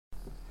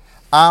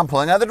I'm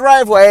pulling out of the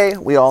driveway.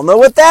 We all know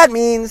what that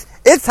means.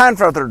 It's time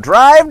for the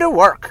drive to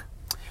work.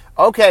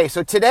 Okay,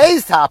 so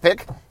today's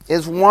topic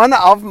is one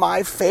of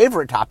my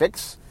favorite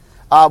topics.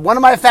 One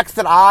of my effects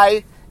that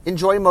I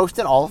enjoy most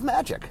in all of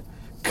Magic.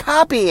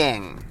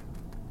 Copying.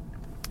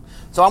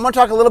 So I'm going to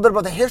talk a little bit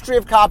about the history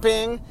of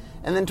copying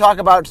and then talk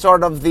about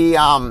sort of the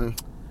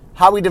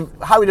how we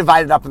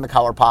divide it up in the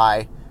color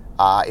pie.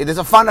 It is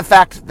a fun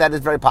effect that is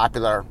very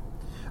popular.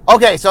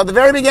 Okay, so at the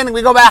very beginning,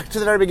 we go back to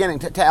the very beginning,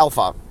 to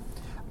Alpha.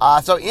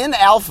 So in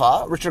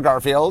Alpha, Richard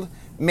Garfield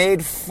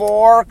made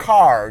 4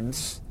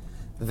 cards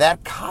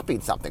that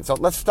copied something. So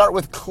let's start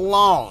with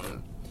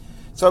Clone.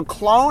 So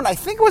Clone, I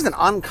think it was an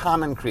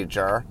uncommon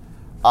creature.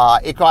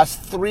 It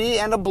cost 3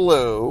 and a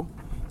blue.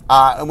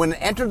 And when it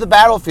entered the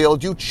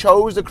battlefield, you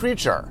chose a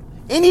creature.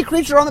 Any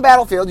creature on the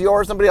battlefield,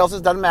 yours, somebody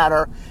else's, doesn't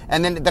matter.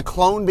 And then the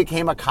clone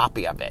became a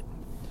copy of it.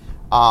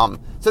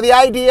 So the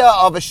idea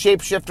of a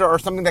shapeshifter or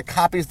something that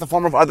copies the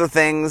form of other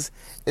things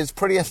is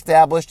pretty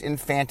established in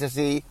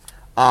fantasy.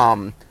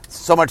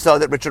 So much so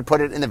that Richard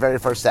put it in the very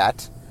first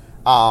set.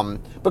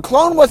 But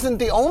Clone wasn't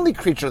the only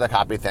creature that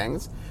copied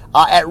things.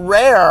 At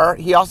Rare,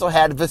 he also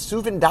had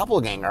Vesuvian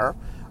Doppelganger,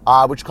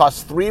 which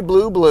cost 3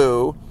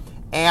 blue,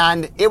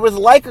 and it was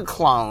like a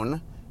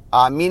clone,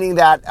 meaning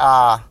that,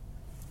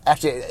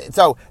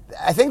 so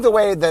I think the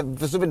way the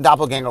Vesuvian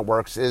Doppelganger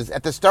works is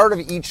at the start of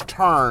each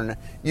turn,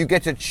 you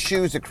get to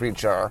choose a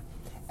creature,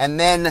 and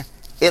then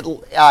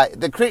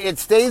it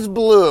stays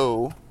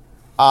blue,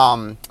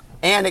 and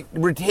it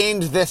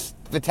retains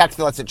the text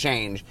that lets it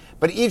change.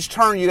 But each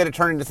turn, you get to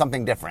turn into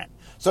something different.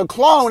 So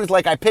clone is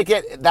like, I pick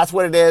it, that's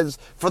what it is.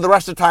 For the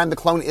rest of the time, the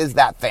clone is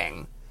that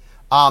thing.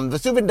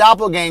 Vesuvian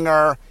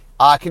Doppelganger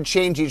can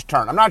change each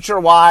turn. I'm not sure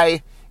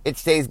why it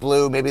stays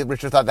blue. Maybe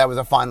Richard thought that was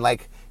a fun,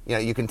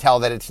 you can tell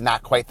that it's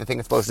not quite the thing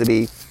it's supposed to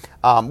be.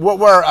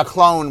 Where a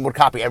clone would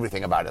copy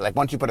everything about it. Like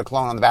once you put a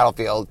clone on the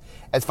battlefield,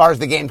 as far as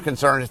the game's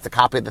concerned, it's to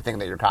copy the thing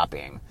that you're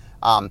copying.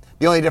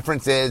 The only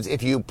difference is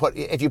if you put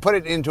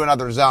it into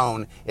another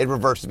zone, it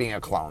reverts to being a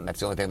clone.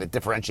 That's the only thing that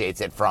differentiates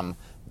it from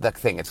the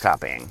thing it's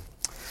copying.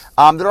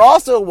 There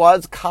also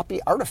was Copy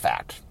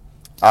Artifact,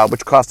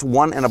 which cost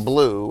 1 and a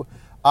blue,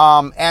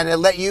 and it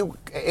let you.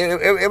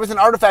 It was an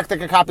artifact that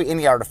could copy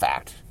any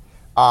artifact.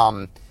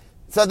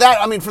 So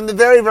that, from the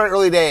very, very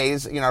early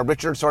days,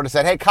 Richard sort of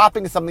said, hey,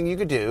 copying is something you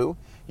could do.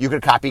 You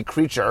could copy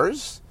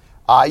creatures.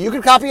 You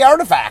could copy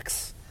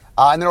artifacts.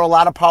 And there are a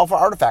lot of powerful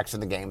artifacts in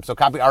the game. So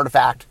Copy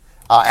Artifact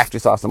actually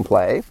saw some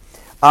play.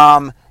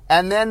 And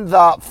then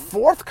the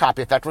 4th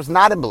copy effect was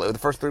not in blue. The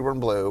first 3 were in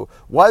blue.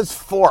 Was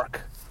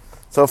Fork.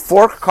 So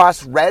Fork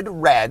costs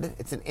red.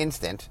 It's an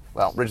instant.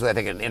 Well, originally I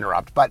think it was an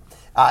interrupt. But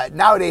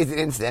nowadays it's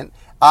instant.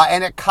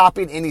 And it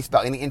copied any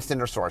spell, any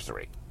instant or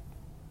sorcery.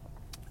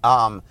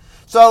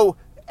 So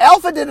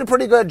Alpha did a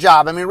pretty good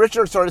job.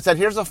 Richard sort of said,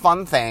 here's a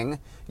fun thing.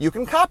 You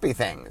can copy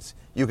things.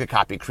 You could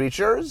copy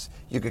creatures.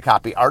 You could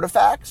copy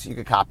artifacts. You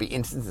could copy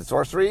instants and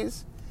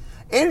sorceries.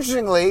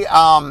 Interestingly,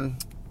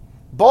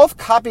 both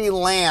copy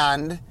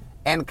land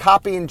and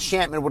copy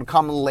enchantment would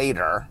come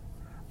later.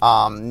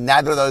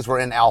 Neither of those were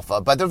in Alpha,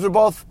 but those were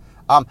both.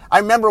 I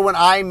remember when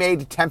I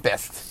made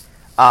Tempest,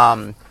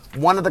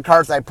 one of the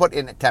cards I put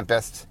in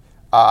Tempest,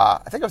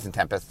 I think it was in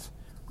Tempest.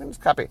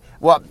 Copy.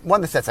 Well, one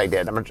of the sets I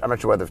did. I'm not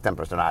sure whether it's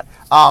Tempest or not.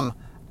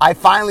 I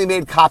finally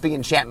made Copy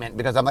Enchantment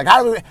because I'm like,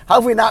 how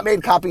have we not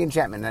made Copy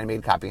Enchantment? And I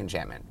made Copy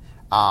Enchantment.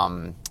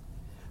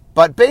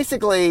 But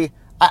basically,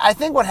 I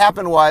think what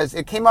happened was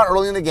it came out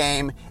early in the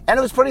game and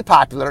it was pretty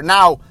popular.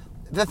 Now,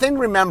 the thing to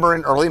remember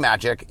in early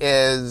Magic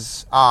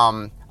is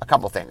a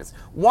couple things.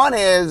 One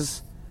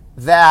is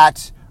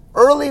that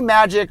early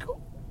Magic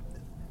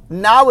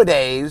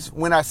nowadays,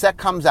 when a set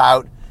comes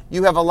out,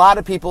 you have a lot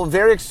of people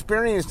very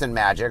experienced in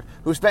Magic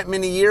who spent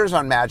many years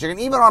on Magic and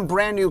even on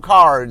brand new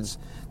cards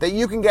that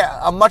you can get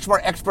a much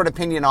more expert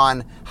opinion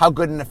on how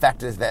good an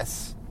effect is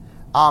this.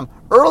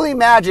 Early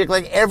Magic,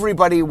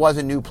 everybody was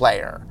a new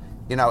player.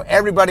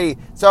 Everybody.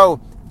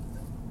 So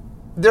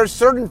there's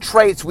certain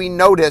traits we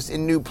notice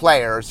in new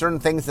players, certain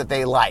things that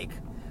they like.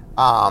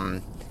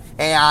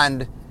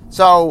 And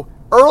so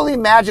early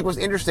Magic was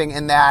interesting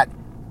in that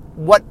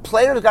what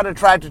players got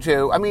attracted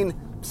to,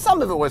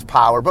 some of it was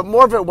power, but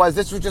more of it was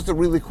this was just a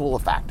really cool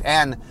effect.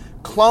 And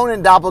Clone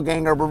and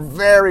Doppelganger were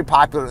very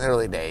popular in the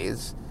early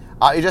days.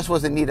 It just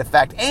was a neat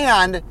effect.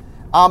 And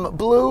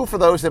blue, for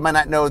those that might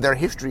not know their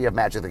history of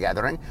Magic the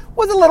Gathering,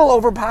 was a little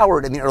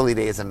overpowered in the early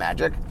days of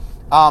Magic.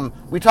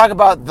 We talk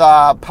about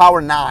the Power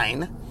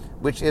 9,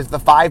 which is the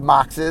 5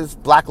 Moxes,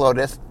 Black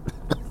Lotus,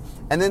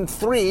 and then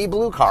 3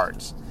 blue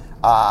cards.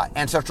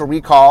 Ancestral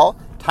Recall,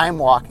 Time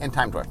Walk, and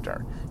Time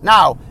Twister.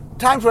 Now,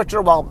 Time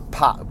Twister, while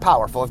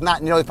powerful, is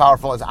not nearly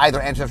powerful as either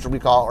Ancestral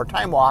Recall or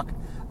Time Walk.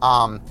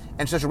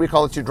 Ancestral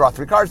Recall lets you draw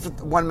 3 cards for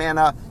 1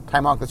 mana.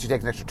 Time Walk lets you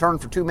take an extra turn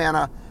for 2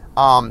 mana.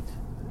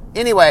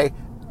 Anyway,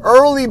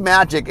 early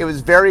Magic, it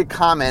was very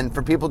common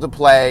for people to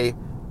play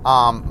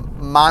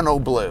mono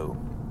blue.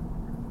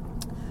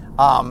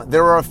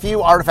 There were a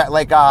few artifacts,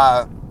 like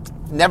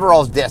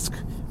Neverall's Disc.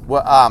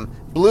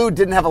 Blue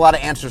didn't have a lot of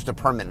answers to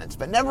permanents,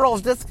 but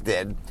Neverall's Disc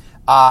did.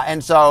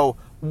 And so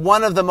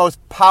one of the most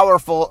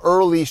powerful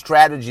early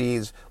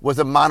strategies was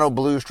a mono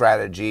blue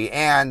strategy.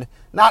 And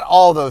not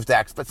all those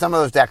decks, but some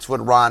of those decks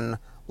would run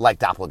like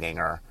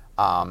Doppelganger.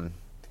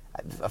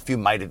 A few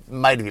might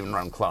have even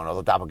run Clone,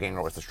 although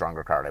Doppelganger was the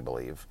stronger card, I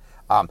believe.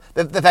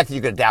 The fact that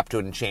you could adapt to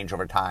it and change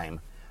over time.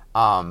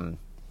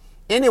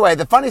 Anyway,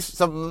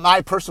 so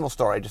my personal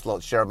story, just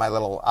to share my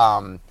little,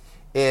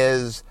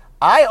 is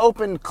I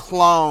opened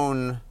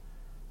Clone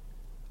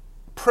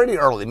pretty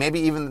early, maybe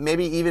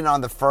even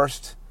on the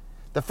first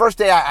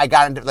day I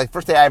got into, like,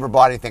 first day I ever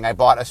bought anything. I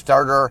bought a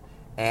starter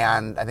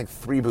and I think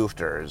 3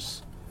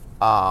 boosters,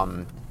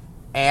 and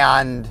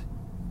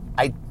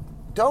I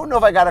don't know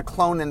if I got a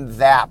Clone in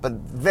that, but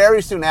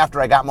very soon after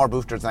I got more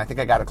boosters, and I think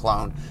I got a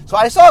Clone. So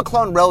I saw a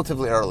Clone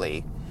relatively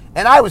early,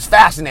 and I was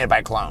fascinated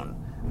by Clone.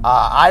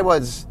 I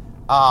was,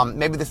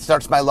 maybe this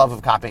starts my love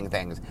of copying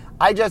things.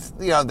 I just,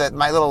 that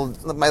my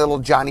little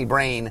Johnny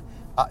brain,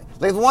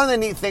 like, one of the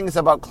neat things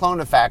about Clone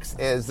effects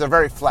is they're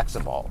very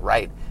flexible,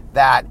 right?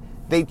 That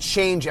they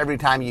change every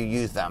time you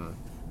use them.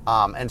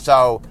 And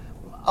so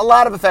a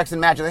lot of effects in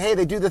Magic, hey,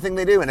 they do the thing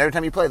they do, and every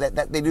time you play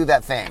that they do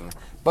that thing.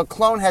 But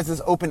Clone has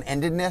this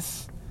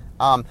open-endedness.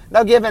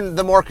 Now, given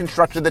the more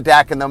constructed the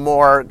deck and the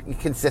more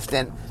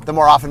consistent, the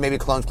more often maybe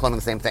Clone's cloning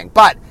the same thing.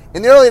 But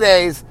in the early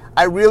days,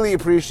 I really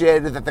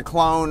appreciated that the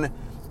Clone,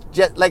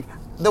 just like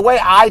the way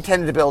I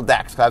tended to build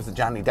decks, because I was the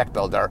Johnny deck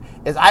builder,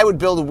 is I would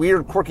build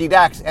weird, quirky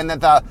decks, and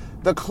that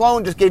the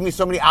Clone just gave me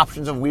so many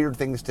options of weird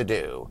things to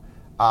do.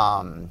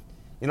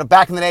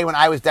 Back in the day when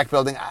I was deck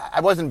building, I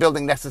wasn't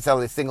building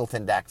necessarily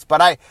singleton decks,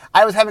 but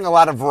I was having a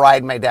lot of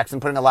variety in my decks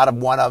and putting a lot of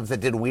one-ofs that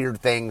did weird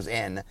things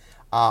in.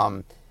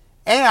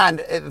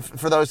 And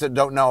for those that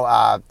don't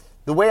know,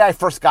 the way I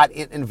first got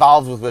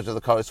involved with Wizards of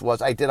the Coast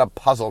was I did a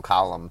puzzle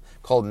column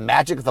called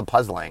Magic the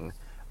Puzzling,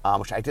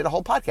 which I did a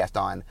whole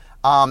podcast on.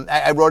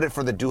 I wrote it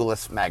for the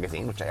Duelist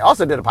magazine, which I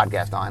also did a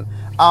podcast on.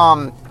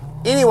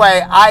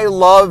 Anyway, I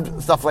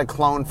loved stuff like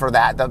Clone for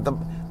that. The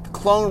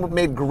Clone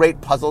made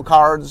great puzzle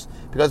cards,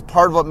 because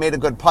part of what made a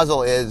good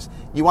puzzle is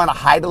you want to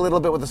hide a little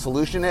bit what the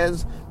solution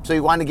is, so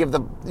you want to give the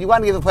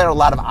player a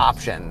lot of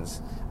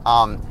options.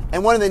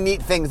 And one of the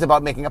neat things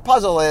about making a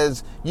puzzle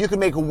is you can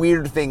make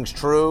weird things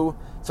true.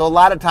 So a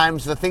lot of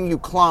times the thing you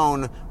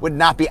clone would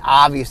not be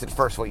obvious at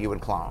first what you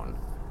would clone.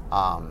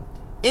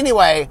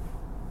 Anyway,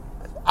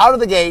 out of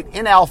the gate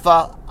in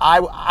alpha,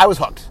 I was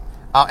hooked,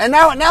 and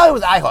now it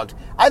was I hooked.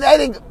 I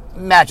think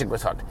Magic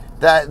was hooked.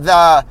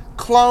 The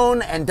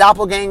Clone and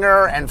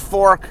Doppelganger and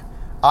Fork,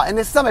 and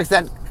to some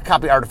extent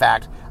Copy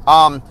Artifact,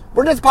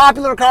 were just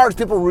popular cards.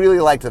 People really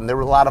liked them. They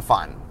were a lot of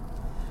fun.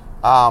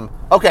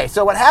 Okay,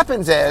 so what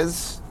happens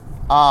is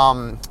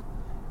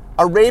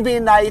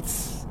Arabian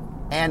Nights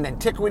and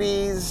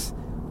Antiquities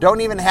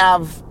don't even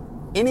have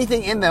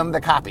anything in them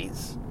that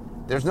copies.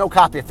 There's no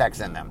copy effects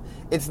in them.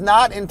 It's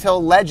not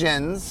until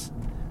Legends,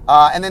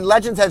 and then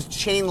Legends has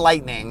Chain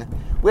Lightning,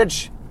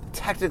 which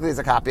technically is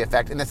a copy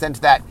effect in the sense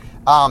that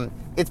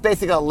it's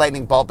basically a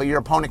lightning bolt, but your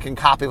opponent can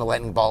copy the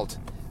lightning bolt.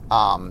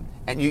 And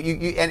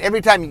and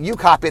every time you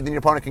copy it, then your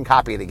opponent can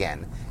copy it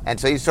again. And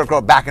so you sort of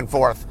go back and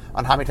forth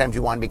on how many times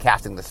you want to be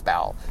casting the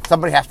spell.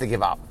 Somebody has to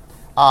give up.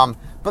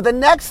 But the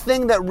next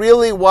thing that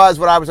really was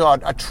what I was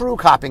about, a true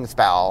copying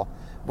spell,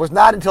 was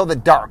not until the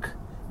Dark,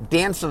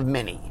 Dance of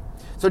Many.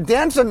 So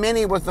Dance of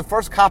Many was the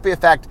first copy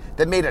effect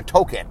that made a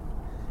token.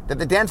 That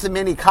the Dance of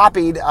Many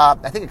copied,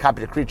 I think it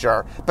copied a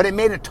creature, but it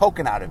made a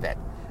token out of it.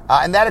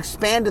 And that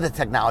expanded the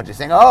technology,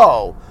 saying,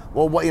 oh,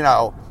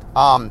 well,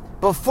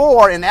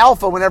 before in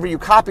Alpha, whenever you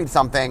copied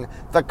something,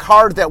 the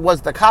card that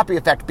was the copy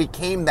effect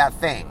became that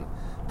thing.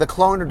 The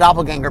Clone or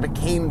Doppelganger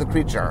became the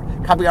creature.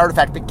 Copy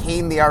Artifact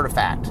became the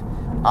artifact.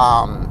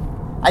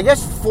 I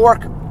guess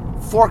Fork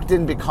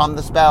didn't become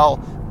the spell,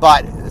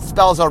 but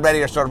spells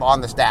already are sort of on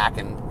the stack.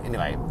 And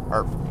anyway,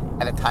 or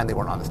at the time they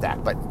weren't on the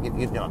stack, but you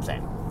know what I'm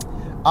saying.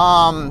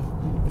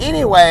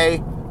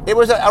 Anyway, it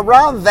was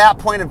around that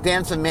point of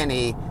Dance of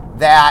Many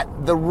that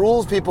the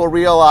rules people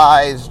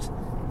realized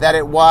that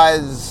there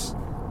was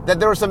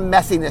some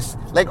messiness.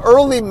 Like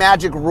early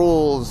Magic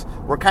rules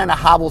were kind of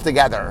hobbled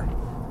together.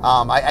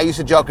 I used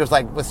to joke it was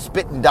like with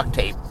spit and duct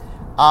tape.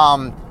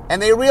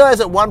 And they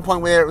realized at one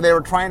point when they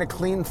were trying to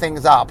clean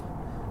things up,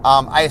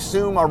 I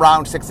assume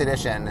around 6th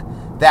edition,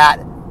 that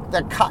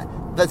the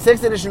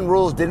 6th edition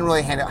rules didn't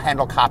really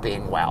handle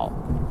copying well.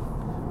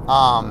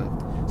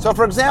 So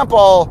for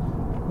example,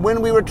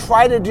 when we would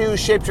try to do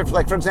shapeshift,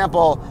 like for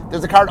example,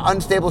 there's a card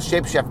Unstable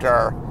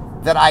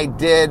Shapeshifter that I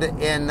did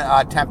in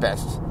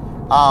Tempest.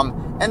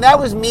 And that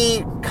was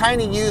me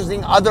kind of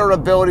using other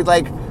abilities.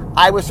 Like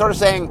I was sort of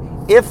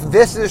saying, if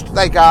this is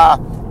like, I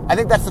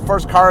think that's the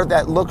first card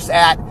that looks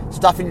at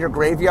stuff in your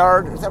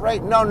graveyard. Is that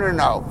right?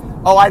 No.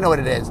 Oh, I know what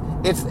it is.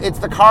 It's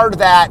the card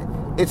that,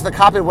 it's the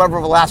copy of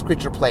whatever the last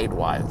creature played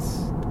was.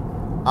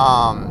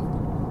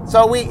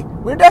 So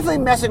we're definitely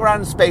messing around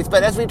in space,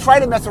 but as we try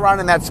to mess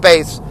around in that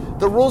space,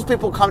 the rules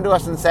people come to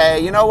us and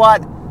say, you know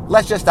what?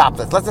 Let's just stop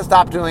this. Let's just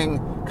stop doing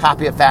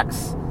copy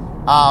effects.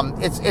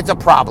 It's a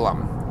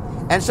problem.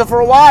 And so for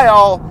a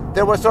while,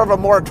 there was sort of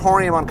a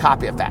moratorium on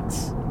copy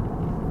effects.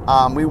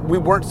 We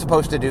weren't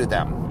supposed to do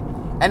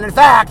them. And in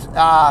fact,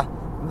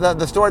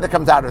 the story that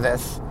comes out of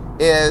this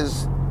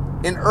is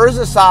in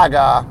Urza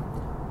Saga,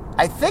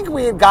 I think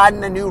we had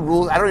gotten a new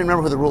rule. I don't even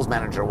remember who the rules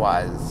manager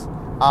was.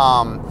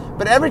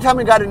 But every time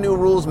we got a new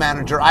rules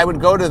manager, I would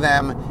go to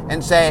them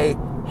and say,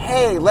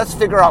 hey, let's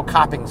figure out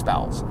copying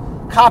spells.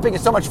 Copying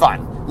is so much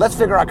fun. Let's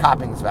figure out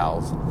copying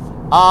spells.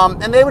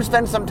 And they would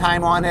spend some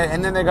time on it,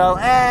 and then they go,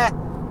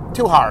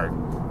 too hard.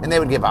 And they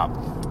would give up.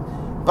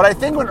 But I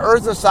think when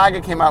Urza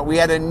Saga came out, we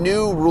had a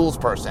new rules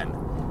person.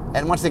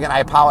 And once again, I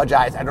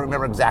apologize. I don't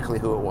remember exactly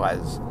who it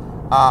was.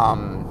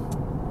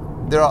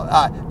 In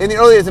the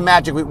early days of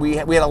Magic, we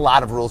had a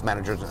lot of rules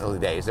managers in the early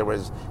days. There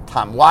was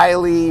Tom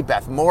Wiley,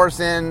 Beth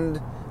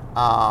Morrison,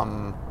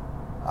 Paul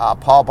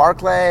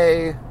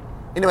Barclay.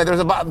 Anyway, there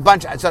was a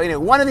bunch. So anyway,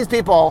 one of these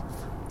people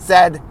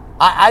said,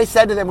 I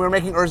said to them, we were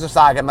making Urza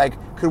Saga, I'm like,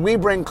 could we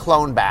bring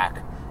Clone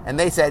back? And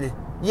they said,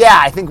 yeah,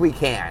 I think we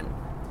can.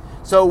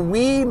 So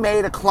we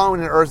made a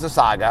clone in Urza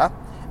Saga,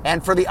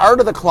 and for the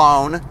art of the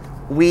clone,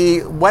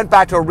 we went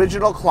back to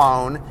original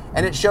clone,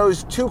 and it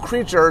shows two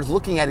creatures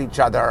looking at each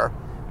other,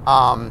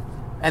 and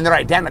they're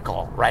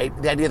identical, right?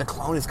 The idea the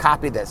clone has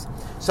copied this.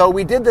 So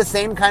we did the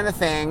same kind of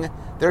thing.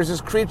 There's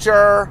this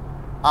creature,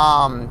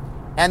 and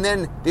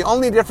then the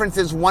only difference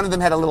is one of them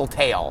had a little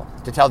tail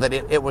to tell that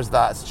it was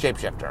the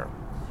shapeshifter.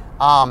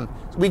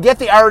 We get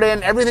the art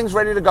in, everything's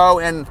ready to go,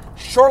 and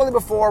shortly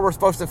before we're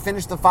supposed to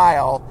finish the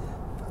file,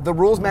 the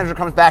rules manager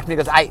comes back to me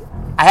and goes, I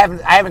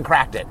haven't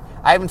cracked it.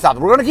 I haven't solved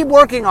it. We're going to keep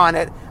working on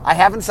it. I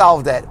haven't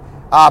solved it,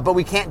 but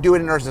we can't do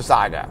it in Urza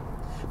Saga.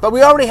 But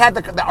we already had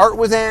the art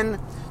was in,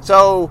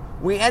 so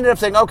we ended up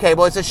saying, okay,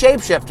 well, it's a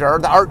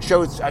shapeshifter. The art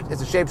shows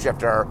it's a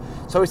shapeshifter.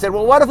 So we said,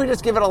 well, what if we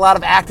just give it a lot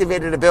of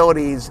activated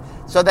abilities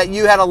so that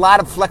you had a lot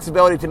of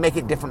flexibility to make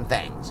it different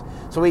things?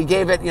 So we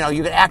gave it,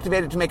 you could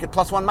activate it to make it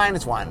 +1,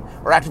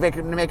 -1, or activate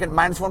it to make it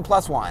 -1,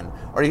 +1,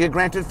 or you could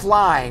grant it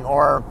flying,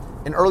 or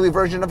an early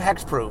version of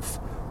hexproof,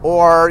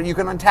 or you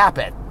can untap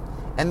it.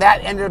 And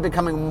that ended up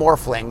becoming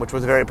Morphling, which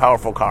was a very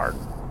powerful card.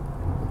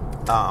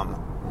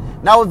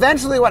 Now,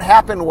 eventually what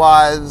happened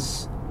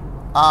was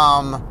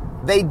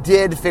they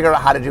did figure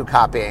out how to do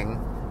copying.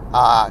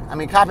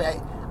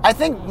 I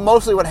think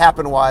mostly what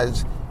happened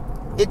was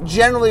it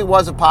generally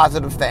was a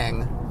positive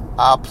thing.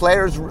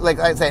 Players, like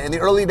I said, in the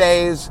early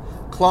days,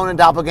 Clone and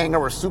Doppelganger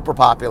were super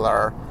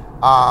popular.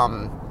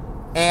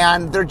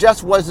 And there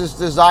just was this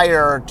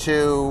desire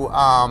to...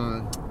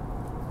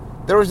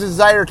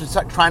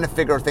 start trying to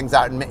figure things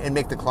out and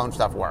make the clone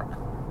stuff work.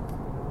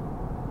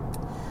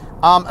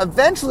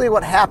 Eventually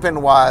what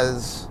happened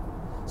was...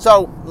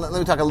 So, let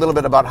me talk a little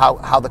bit about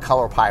how the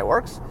color pie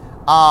works.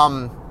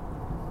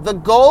 The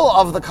goal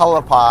of the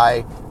color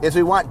pie is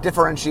we want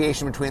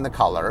differentiation between the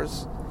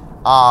colors.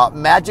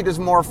 Magic is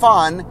more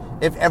fun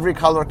if every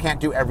color can't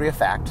do every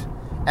effect.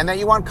 And then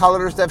you want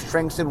colors that have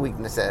strengths and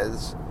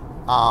weaknesses.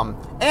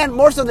 And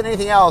more so than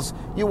anything else,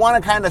 you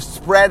want to kind of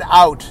spread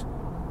out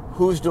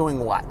who's doing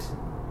what.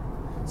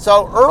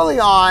 So early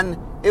on,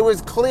 it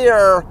was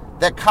clear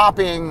that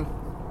copying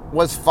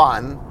was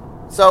fun.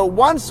 So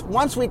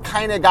once we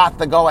kind of got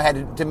the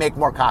go-ahead to make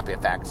more copy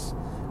effects,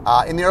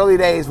 in the early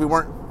days we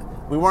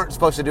weren't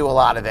supposed to do a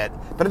lot of it,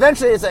 but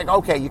eventually it's like,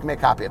 okay, you can make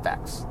copy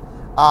effects.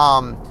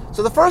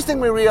 So the first thing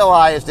we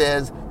realized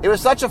is it was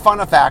such a fun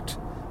effect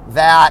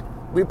that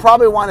we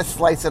probably want to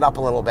slice it up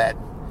a little bit.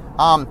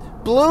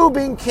 Blue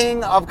being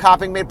king of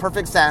copying made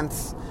perfect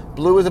sense.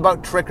 Blue is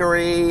about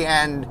trickery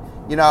and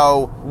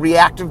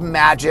reactive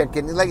magic,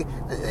 and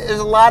there's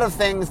a lot of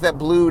things that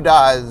blue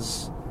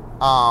does.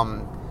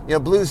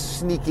 Blue's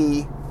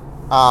sneaky,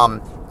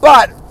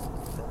 but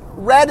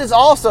red is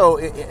also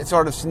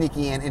sort of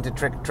sneaky and into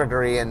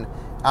trickery, and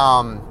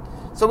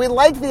so we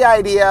liked the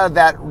idea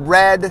that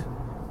red.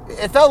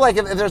 It felt like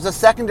if there's a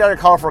secondary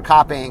color for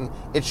copying,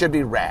 it should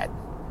be red.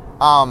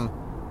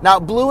 Now,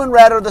 blue and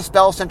red are the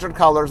spell-centered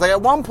colors. Like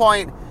at one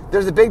point,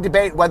 there's a big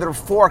debate whether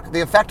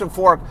the effect of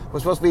fork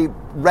was supposed to be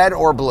red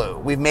or blue.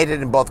 We've made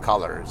it in both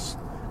colors.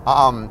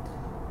 And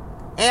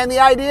the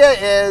idea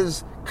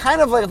is kind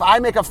of like if I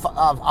make a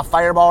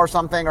fireball or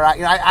something, or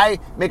I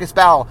make a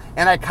spell,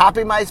 and I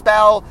copy my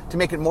spell to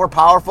make it more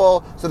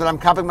powerful so that I'm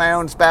copying my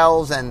own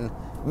spells and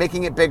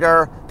making it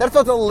bigger. That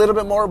felt a little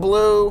bit more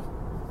blue,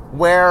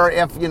 where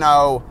if,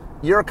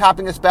 you're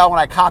copying a spell and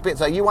I copy it,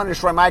 so you want to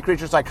destroy my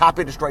creature, so I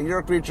copy it, destroy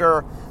your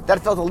creature. That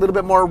felt a little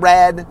bit more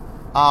red.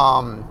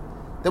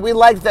 That we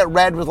liked that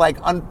red was like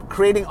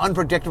creating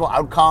unpredictable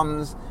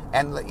outcomes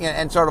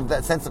and sort of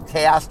that sense of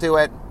chaos to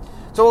it.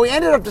 So what we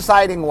ended up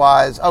deciding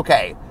was,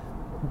 okay,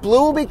 blue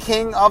will be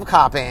king of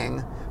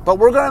copying, but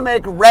we're going to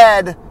make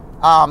red,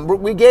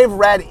 we gave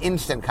red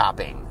instant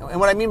copying. And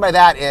what I mean by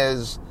that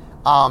is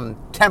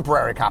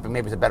temporary copying,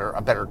 maybe is a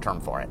better term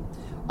for it.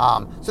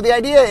 So the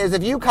idea is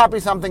if you copy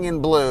something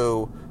in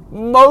blue,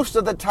 most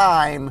of the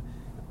time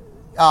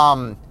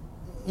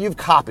you've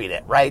copied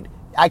it, right?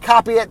 I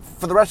copy it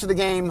for the rest of the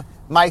game.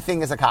 My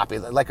thing is a copy,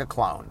 like a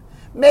clone.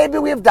 Maybe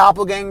we have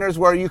doppelgangers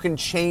where you can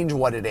change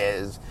what it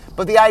is.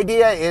 But the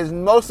idea is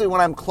mostly when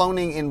I'm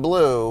cloning in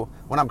blue,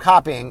 when I'm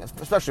copying,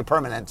 especially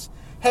permanents,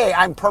 hey,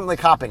 I'm permanently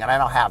copying, and I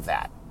don't have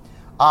that.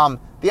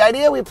 The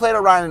idea we played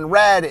around in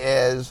red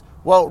is,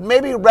 well,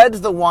 maybe red's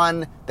the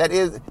one that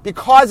is,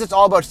 because it's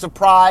all about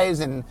surprise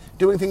and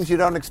doing things you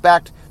don't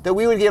expect, that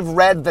we would give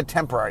red the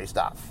temporary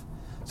stuff.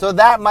 So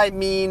that might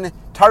mean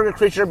target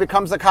creature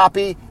becomes a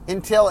copy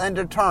until end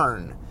of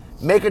turn.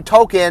 Make a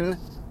token,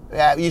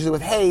 usually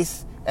with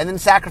haste, and then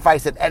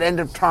sacrifice it at end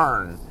of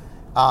turn.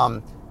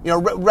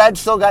 Red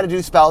still got to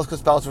do spells because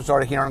spells are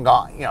sort of here and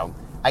gone.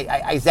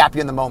 I zap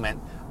you in the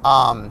moment.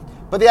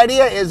 But the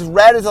idea is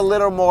red is a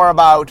little more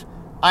about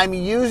I'm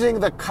using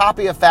the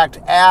copy effect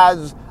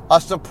as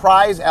a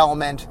surprise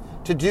element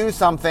to do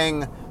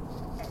something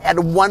at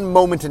one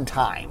moment in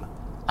time.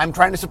 I'm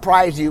trying to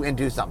surprise you and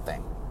do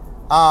something.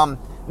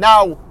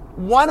 Now,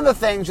 one of the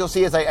things you'll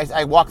see as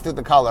I walk through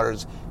the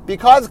colors,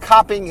 because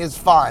copying is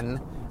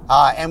fun,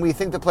 and we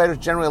think the players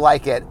generally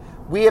like it,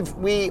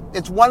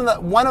 it's one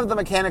of the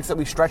mechanics that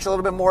we stretch a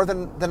little bit more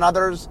than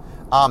others.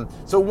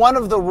 So one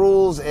of the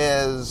rules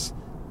is,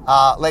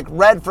 like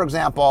red, for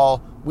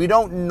example, we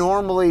don't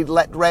normally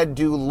let red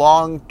do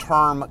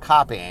long-term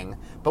copying,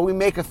 but we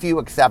make a few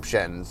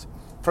exceptions.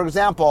 For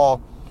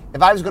example,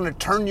 if I was going to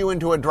turn you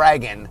into a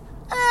dragon,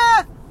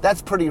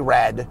 that's pretty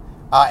red.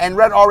 And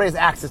red already has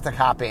access to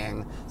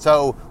copying.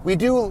 So we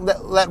do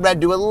let red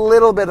do a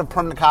little bit of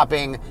permanent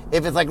copying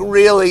if it's like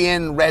really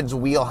in red's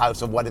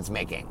wheelhouse of what it's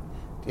making.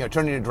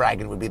 Turning into a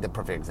dragon would be the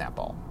perfect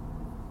example.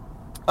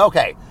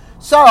 Okay,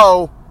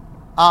 so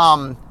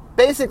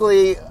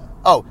basically,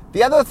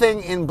 the other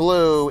thing in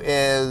blue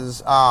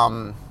is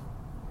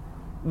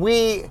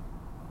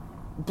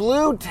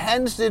blue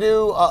tends to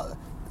do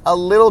a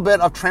little bit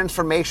of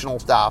transformational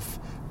stuff,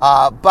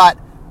 but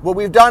what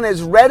we've done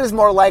is red is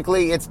more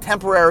likely it's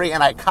temporary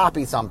and I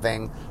copy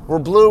something, where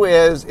blue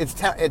is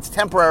it's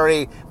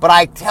temporary, but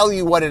I tell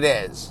you what it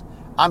is.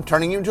 I'm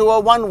turning you into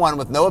a 1/1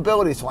 with no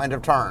abilities till end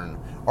of turn,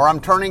 or I'm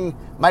turning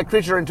my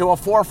creature into a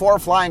 4/4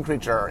 flying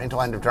creature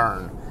until end of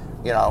turn.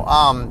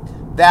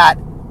 That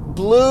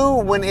blue,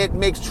 when it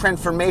makes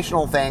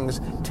transformational things,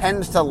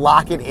 tends to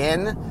lock it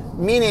in,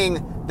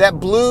 meaning that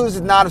blue's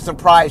is not a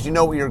surprise. You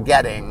know what you're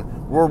getting.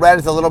 Where red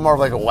is a little more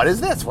of like, what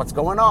is this? What's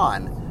going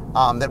on?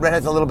 That red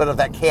has a little bit of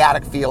that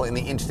chaotic feel in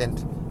the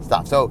instant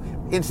stuff. So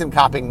instant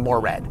copying, more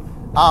red.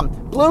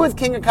 Blue is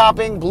king of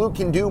copying. Blue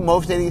can do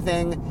most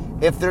anything.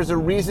 If there's a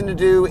reason to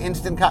do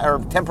instant or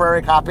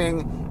temporary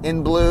copying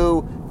in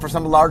blue for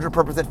some larger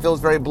purpose that feels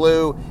very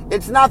blue,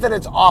 it's not that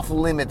it's off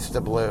limits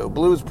to blue.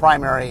 Blue's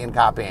primary in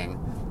copying.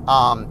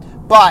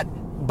 But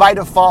by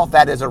default,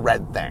 that is a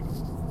red thing.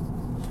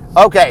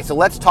 Okay, so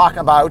let's talk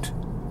about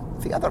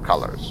the other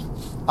colors.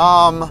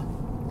 Let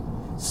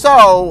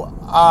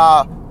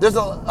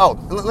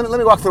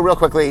me walk through real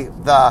quickly.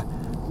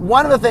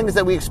 One of the things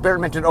that we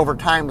experimented over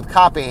time with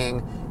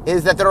copying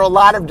is that there are a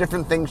lot of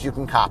different things you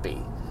can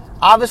copy.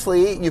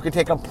 Obviously, you could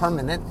take a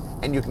permanent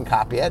and you can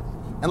copy it.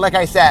 And like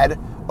I said,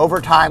 over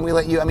time we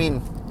let you.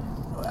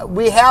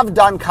 We have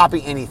done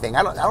copy anything.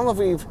 I don't know if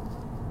we've.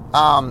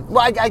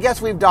 I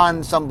guess we've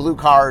done some blue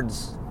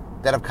cards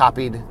that have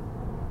copied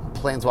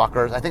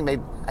planeswalkers. I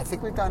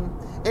think we've done.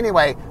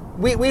 Anyway,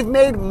 we've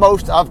made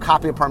most of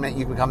copy a permanent.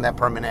 You can become that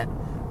permanent.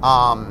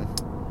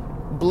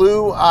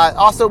 Blue.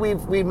 Also,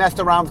 we messed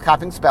around with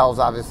copying spells,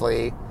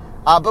 obviously.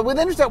 But with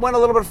interest, that went a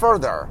little bit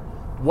further.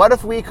 What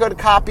if we could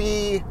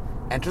copy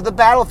Enter the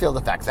Battlefield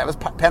effects? That was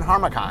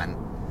Panharmicon.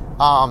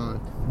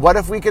 What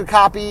if we could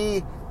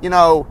copy,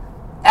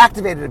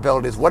 activated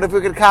abilities? What if we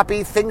could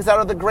copy things out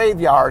of the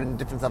graveyard and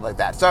different stuff like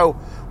that? So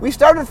we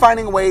started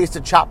finding ways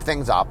to chop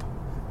things up.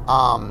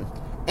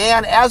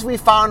 And as we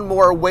found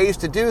more ways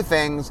to do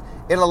things,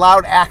 it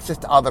allowed access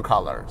to other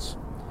colors.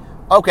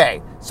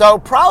 Okay, so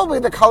probably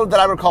the color that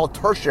I would call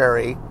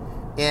tertiary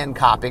in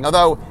copying,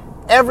 although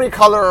every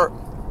color,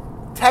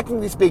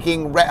 technically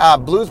speaking,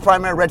 blue's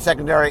primary, red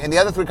secondary, and the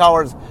other three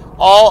colors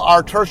all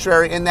are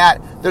tertiary in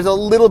that there's a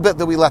little bit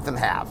that we let them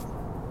have.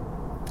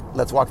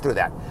 Let's walk through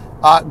that.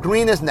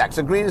 Green is next.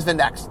 So green is the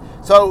next.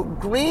 So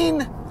green,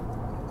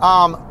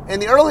 in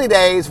the early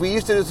days, we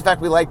used to do this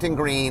effect we liked in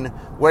green,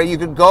 where you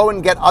could go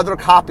and get other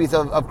copies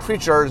of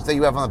creatures that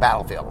you have on the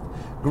battlefield.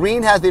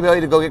 Green has the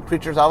ability to go get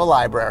creatures out of a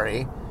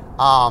library.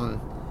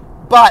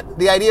 But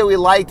the idea we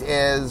liked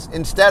is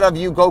instead of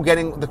you go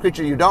getting the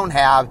creature you don't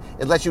have,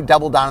 it lets you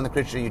double down on the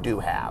creature you do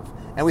have.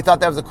 And we thought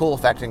that was a cool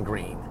effect in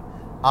green.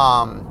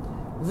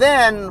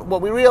 Then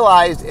what we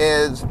realized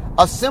is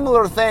a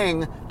similar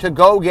thing to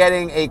go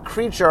getting a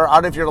creature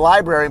out of your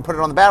library and put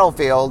it on the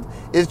battlefield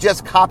is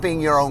just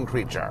copying your own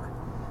creature.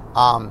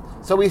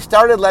 So we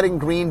started letting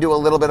green do a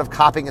little bit of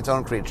copying its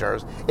own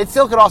creatures. It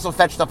still could also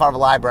fetch stuff out of a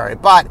library,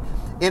 but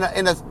in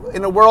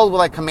a world with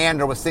like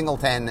Commander with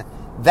Singleton,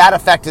 that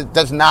effect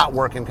does not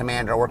work in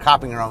Commander, where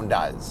copying your own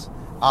does.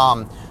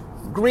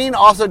 Green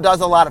also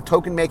does a lot of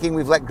token making.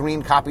 We've let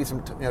green copy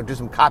do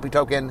some copy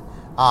token.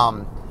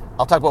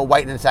 I'll talk about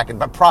white in a second,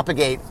 but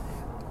Propagate.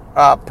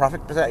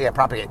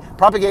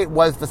 Propagate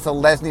was the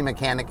Selesny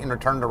mechanic in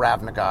Return to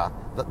Ravnica,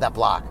 that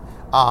block.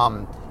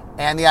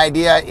 And the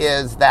idea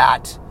is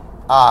that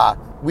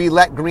we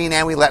let green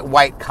and we let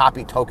white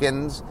copy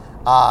tokens.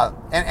 I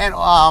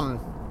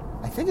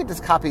think it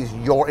just copies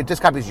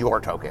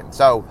your token.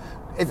 So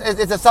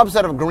it's a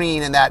subset of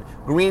green in that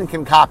green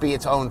can copy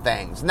its own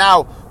things.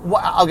 Now,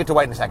 I'll get to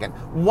white in a second.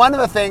 One of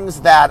the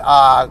things that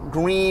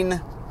green,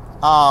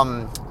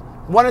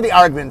 one of the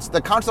arguments,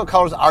 the Council of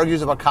Colors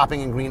argues about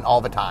copying in green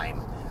all the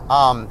time.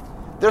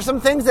 There's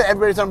some things that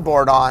everybody's on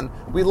board on.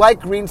 We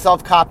like green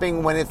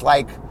self-copying when it's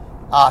like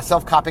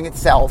self-copying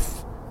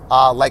itself,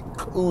 like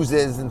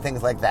oozes and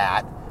things like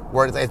that,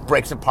 where it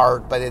breaks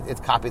apart, but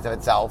it's copies of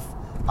itself.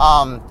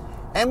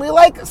 And we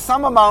like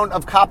some amount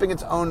of copying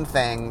its own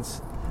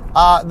things.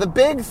 The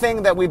big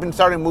thing that we've been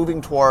starting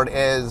moving toward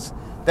is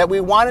that we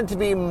want it to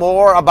be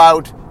more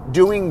about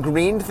doing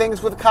green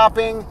things with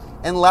copying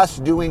and less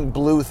doing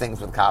blue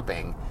things with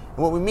copying. And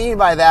what we mean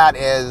by that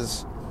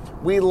is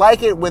we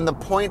like it when the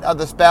point of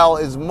the spell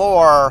is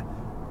more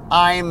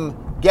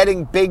I'm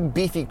getting big,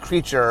 beefy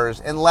creatures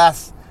and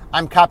less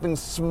I'm copying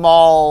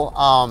small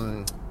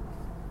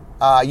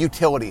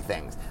utility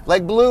things.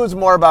 Like blue is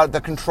more about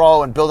the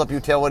control and build up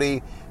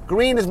utility.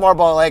 Green is more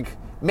about like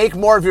make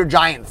more of your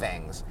giant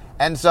things.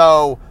 And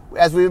so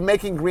as we're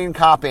making green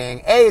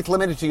copying, A, it's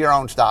limited to your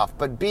own stuff,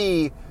 but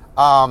B,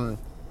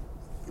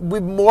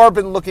 we've more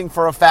been looking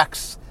for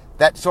effects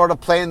that sort of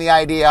play in the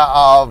idea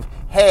of,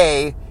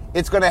 hey,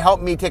 it's going to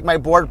help me take my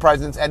board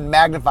presence and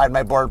magnify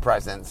my board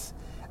presence.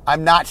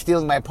 I'm not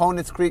stealing my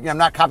opponent's creatures. I'm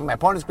not copying my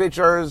opponent's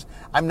creatures.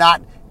 I'm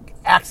not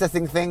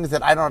accessing things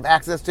that I don't have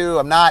access to.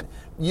 I'm not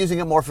using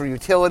it more for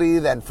utility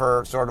than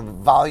for sort of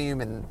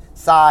volume and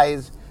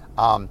size.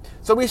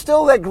 So we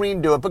still let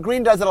green do it, but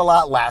green does it a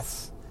lot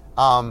less.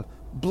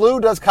 Blue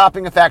does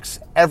copying effects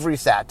every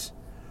set.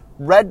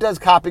 Red does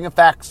copying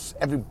effects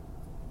every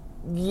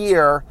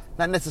year,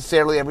 not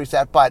necessarily every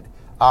set, but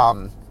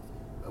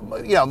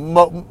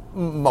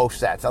most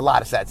sets, a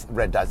lot of sets,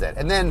 red does it.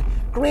 And then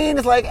green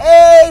is like,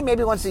 hey,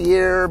 maybe once a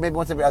year, maybe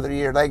once every other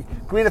year.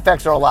 Like green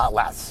effects are a lot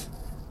less.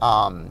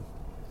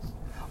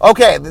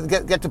 Okay,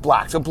 get to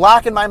black. So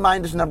black in my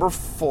mind is number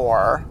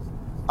 4.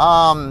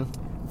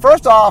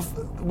 First off,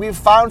 we've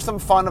found some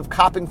fun of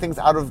copying things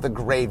out of the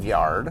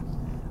graveyard.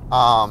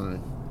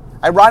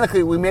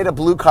 Ironically, we made a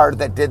blue card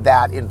that did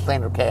that in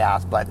Planar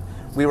Chaos, but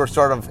we were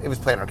it was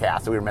Planar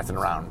Chaos, so we were messing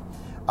around.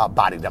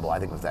 Body Double, I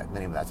think was the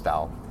name of that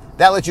spell.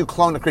 That lets you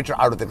clone a creature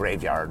out of the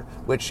graveyard,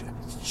 which,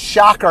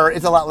 shocker,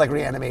 is a lot like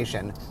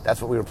reanimation. That's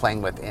what we were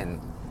playing with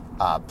in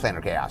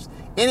Planar Chaos.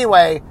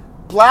 Anyway,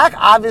 black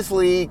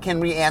obviously can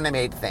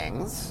reanimate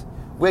things,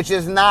 which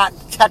is not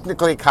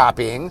technically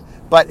copying,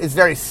 but is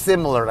very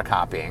similar to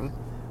copying.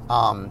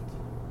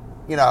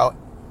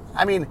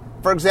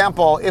 For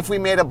example, if we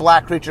made a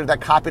black creature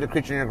that copied a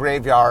creature in your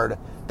graveyard,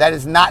 that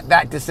is not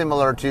that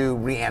dissimilar to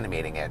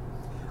reanimating it.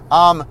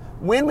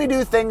 When we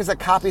do things that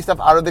copy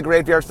stuff out of the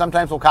graveyard,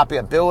 sometimes we'll copy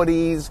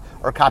abilities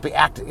or copy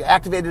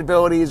activated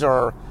abilities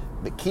or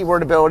the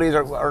keyword abilities,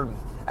 or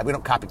we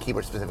don't copy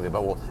keywords specifically,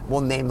 but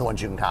we'll name the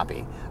ones you can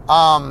copy.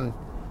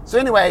 So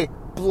anyway,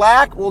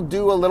 black will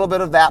do a little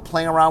bit of that,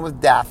 playing around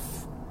with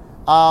death.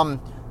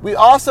 We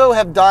also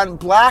have done,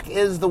 black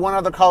is the one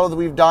other color that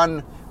we've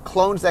done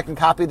clones that can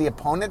copy the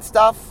opponent's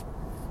stuff.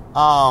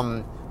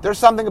 There's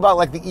something about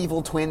like the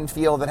evil twin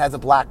feel that has a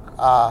black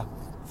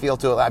feel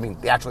to it. I mean,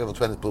 the actual evil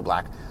twin is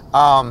blue-black.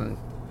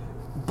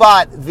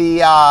 But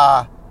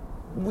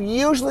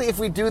usually if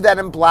we do that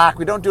in black,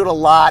 we don't do it a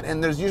lot,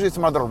 and there's usually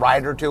some other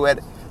rider to it.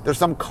 There's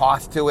some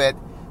cost to it.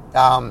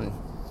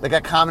 Like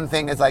a common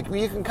thing is like,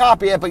 you can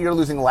copy it, but you're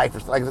losing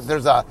life. Like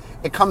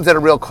it comes at a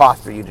real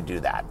cost for you to do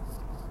that.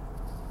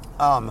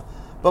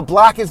 But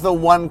black is the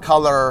one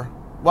color,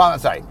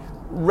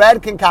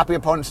 red can copy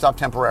opponent stuff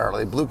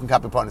temporarily, blue can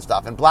copy opponent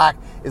stuff, and black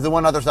is the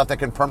one other stuff that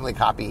can permanently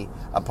copy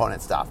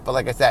opponent stuff. But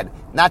like I said,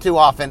 not too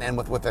often and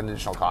with an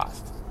additional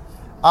cost.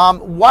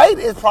 White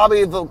is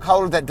probably the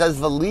color that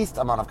does the least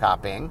amount of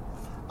copying.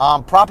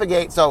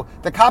 Propagate, so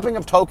the copying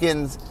of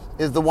tokens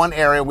is the one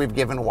area we've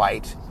given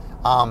white.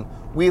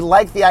 We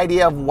like the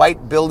idea of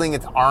white building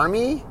its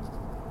army,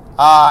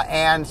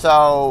 and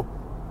so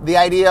the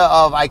idea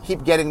of I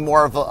keep getting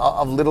more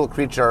of little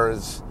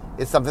creatures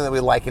is something that we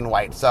like in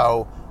white.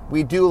 So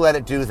we do let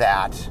it do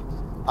that.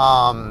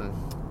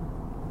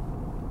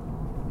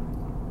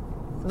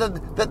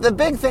 The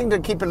big thing to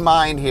keep in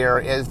mind here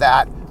is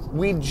that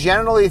we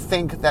generally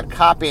think that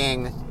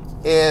copying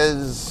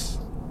is,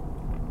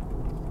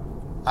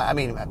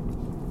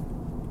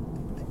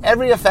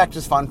 every effect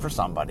is fun for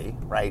somebody,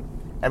 right?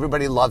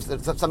 Everybody loves it.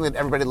 It's something that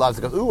everybody loves.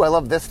 It goes, ooh, I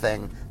love this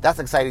thing. That's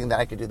exciting that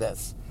I could do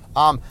this.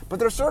 But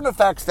there are certain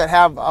effects that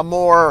have a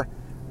more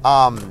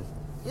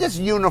just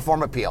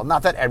uniform appeal.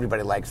 Not that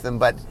everybody likes them,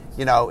 but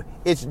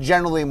it's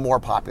generally more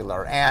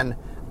popular. And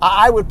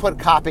I would put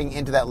copying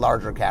into that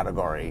larger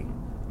category.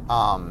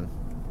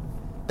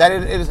 That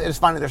it is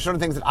funny. There's certain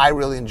things that I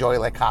really enjoy,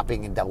 like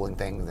copying and doubling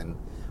things, and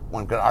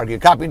one could argue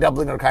copying and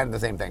doubling are kind of the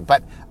same thing.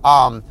 But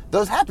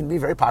those happen to be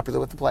very popular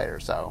with the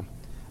players. So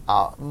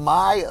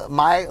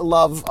my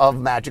love of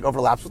Magic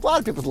overlaps with a lot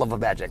of people's love of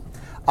Magic.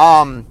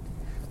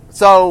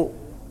 So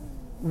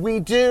we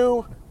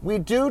do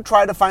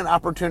try to find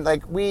opportunity.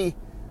 Like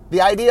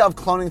the idea of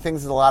cloning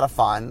things is a lot of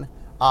fun.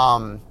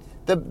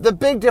 The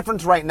big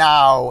difference right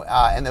now,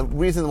 and the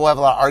reason we'll have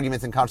a lot of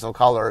arguments in Council of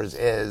Colors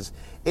is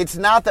it's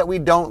not that we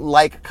don't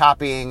like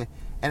copying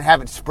and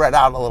have it spread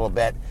out a little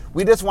bit.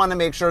 We just want to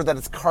make sure that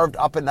it's carved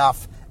up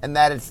enough and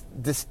that it's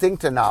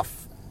distinct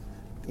enough,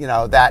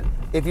 that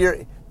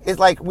it's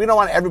like we don't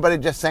want everybody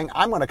just saying,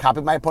 I'm going to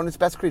copy my opponent's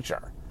best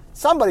creature.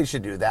 Somebody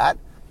should do that,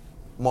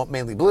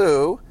 mainly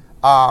blue.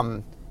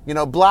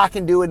 Black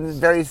can do it in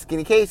very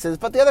skinny cases,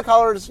 but the other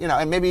colors,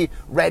 and maybe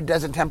red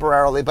does it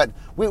temporarily, but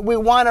we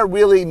want to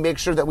really make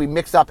sure that we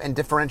mix up and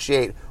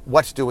differentiate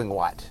what's doing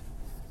what.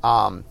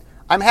 I'm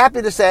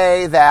happy to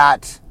say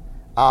that,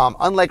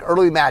 unlike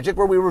early Magic,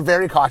 where we were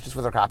very cautious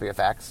with our copy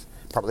effects,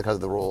 probably because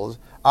of the rules,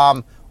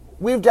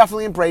 we've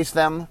definitely embraced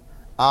them.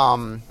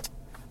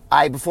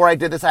 Before I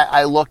did this,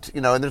 I looked,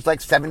 and there's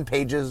like 7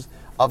 pages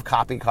of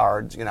copy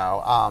cards, It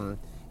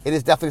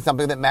is definitely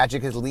something that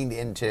Magic has leaned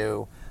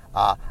into.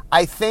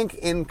 I think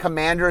in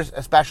Commanders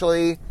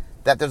especially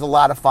that there's a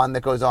lot of fun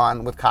that goes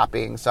on with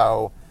copying.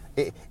 So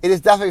it is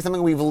definitely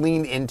something we've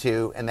leaned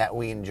into and that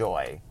we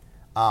enjoy.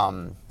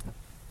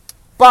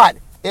 But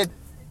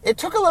it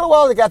took a little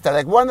while to get there.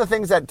 Like one of the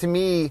things that to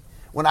me,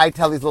 when I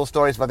tell these little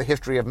stories about the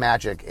history of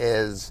Magic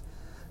is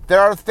there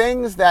are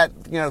things that,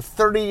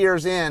 30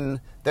 years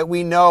in that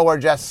we know are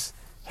just,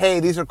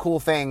 hey, these are cool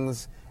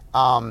things.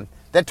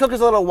 That took us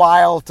a little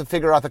while to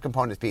figure out the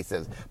component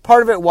pieces.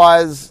 Part of it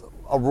was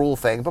a rule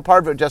thing, but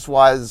part of it just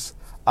was,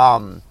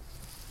 I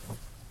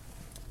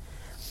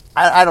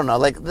don't know,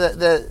 like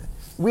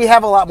we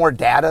have a lot more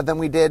data than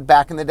we did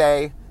back in the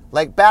day.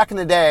 Like back in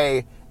the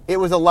day, it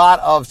was a lot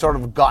of sort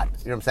of gut,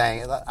 you know what I'm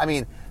saying? I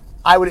mean,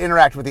 I would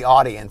interact with the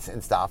audience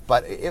and stuff,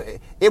 but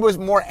it was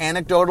more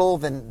anecdotal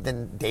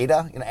than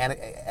data,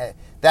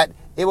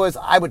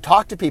 I would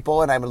talk to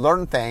people and I would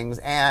learn things,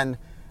 and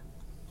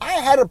I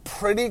had a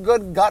pretty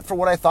good gut for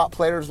what I thought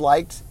players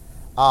liked,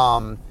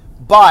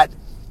 but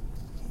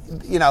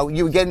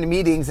you would get into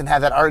meetings and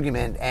have that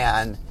argument,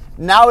 and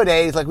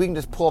nowadays, like, we can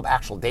just pull up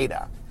actual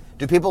data.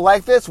 Do people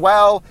like this?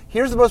 Well,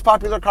 here's the most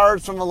popular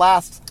cards from the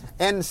last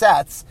N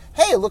sets.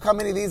 Hey, look how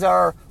many of these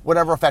are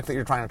whatever effect that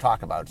you're trying to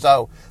talk about.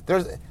 So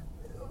there's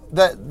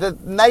the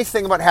nice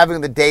thing about having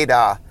the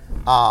data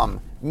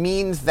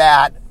means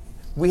that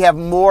we have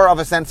more of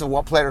a sense of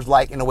what players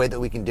like in a way that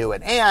we can do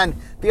it. And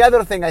the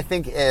other thing I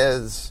think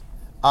is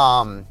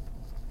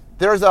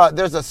there's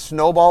a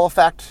snowball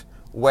effect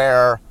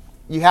where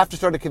you have to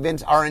sort of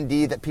convince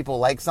R&D that people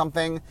like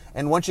something,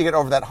 and once you get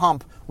over that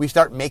hump, we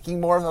start making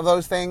more of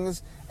those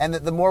things, and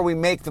that the more we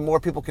make, the more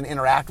people can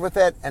interact with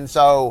it, and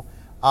so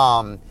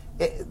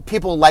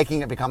people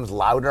liking it becomes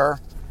louder,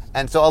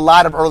 and so a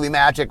lot of early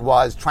Magic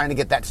was trying to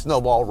get that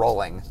snowball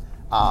rolling,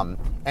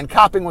 and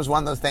copying was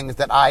one of those things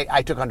that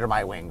I took under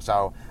my wing,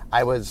 so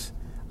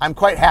I'm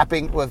quite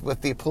happy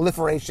with the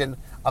proliferation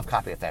of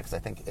copy effects. I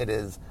think it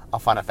is a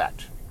fun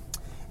effect.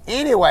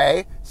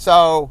 Anyway,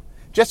 so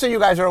just so you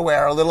guys are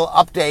aware, a little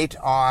update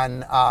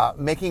on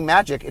making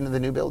Magic into the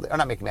new building. Or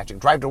not making Magic,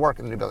 Drive to Work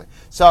in the new building.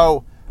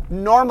 So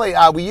normally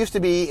we used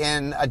to be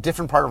in a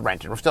different part of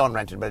Renton. We're still in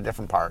Renton, but a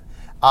different part.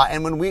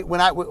 And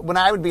when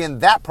I would be in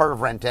that part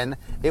of Renton,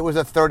 it was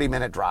a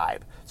 30-minute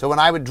drive. So when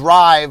I would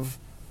drive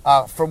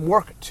from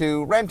work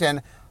to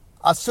Renton,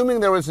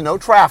 assuming there was no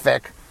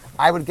traffic,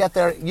 I would get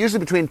there usually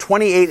between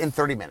 28 and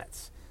 30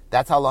 minutes.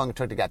 That's how long it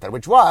took to get there,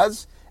 which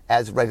was,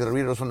 as regular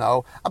readers will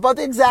know, about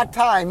the exact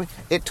time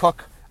it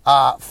took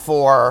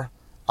for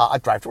a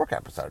Drive to Work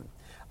episode.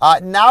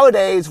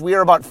 Nowadays, we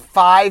are about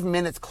 5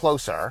 minutes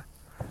closer.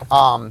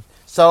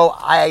 So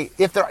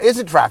if there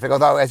isn't traffic,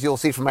 although as you'll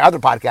see from my other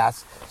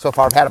podcasts, so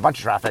far I've had a bunch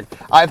of traffic.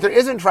 If there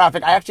isn't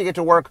traffic, I actually get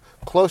to work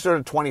closer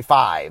to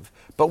 25.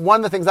 But one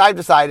of the things I've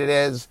decided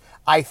is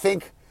I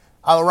think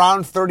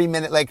around 30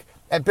 minutes, like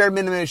at bare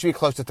minimum, it should be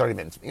close to 30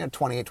 minutes.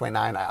 28,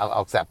 29,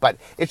 I'll accept. But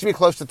it should be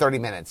close to 30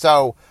 minutes.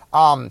 So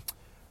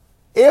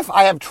if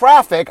I have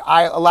traffic,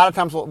 a lot of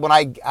times when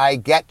I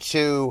get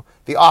to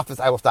the office,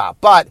 I will stop.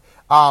 But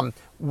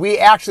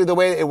the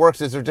way it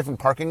works is there are different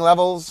parking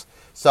levels.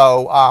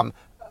 So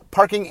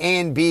parking A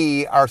and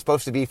B are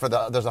supposed to be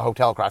there's a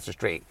hotel across the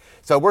street.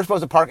 So we're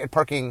supposed to park at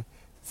parking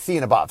C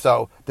and above.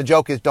 So the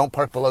joke is don't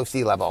park below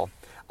sea level.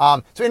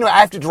 So anyway,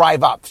 I have to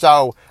drive up.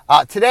 So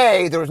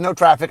today there was no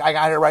traffic. I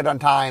got here right on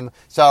time.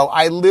 So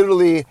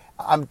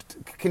I'm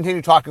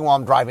continue talking while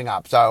I'm driving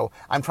up. So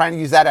I'm trying to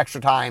use that extra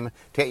time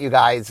to get you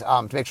guys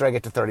to make sure I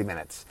get to 30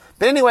 minutes.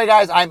 But anyway,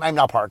 guys, I'm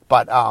not parked.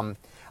 But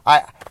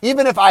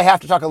even if I have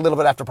to talk a little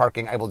bit after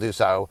parking, I will do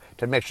so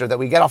to make sure that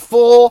we get a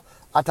full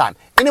time.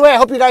 Anyway, I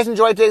hope you guys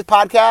enjoyed today's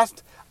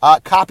podcast.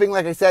 Copying,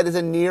 like I said, is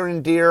a near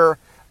and dear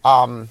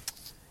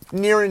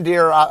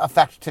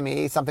effect to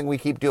me, something we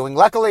keep doing.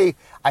 Luckily,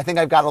 I think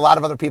I've got a lot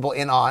of other people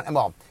in on, and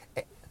well,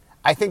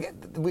 I think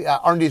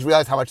R&D's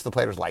realized how much the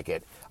players like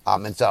it.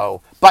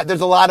 But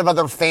there's a lot of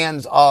other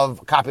fans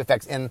of copy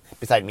effects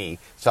beside me.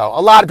 So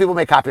a lot of people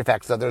make copy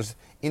effects, so there's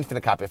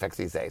infinite copy effects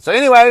these days. So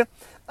anyway,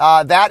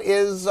 that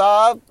is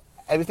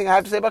everything I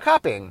have to say about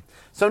copying.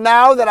 So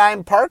now that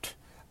I'm parked,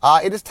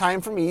 it is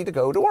time for me to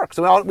go to work.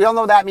 So we all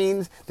know that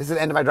means this is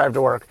the end of my drive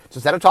to work. So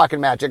instead of talking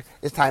magic,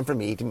 it's time for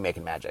me to be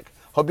making magic.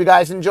 Hope you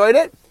guys enjoyed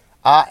it,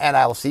 and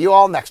I will see you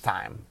all next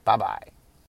time. Bye-bye.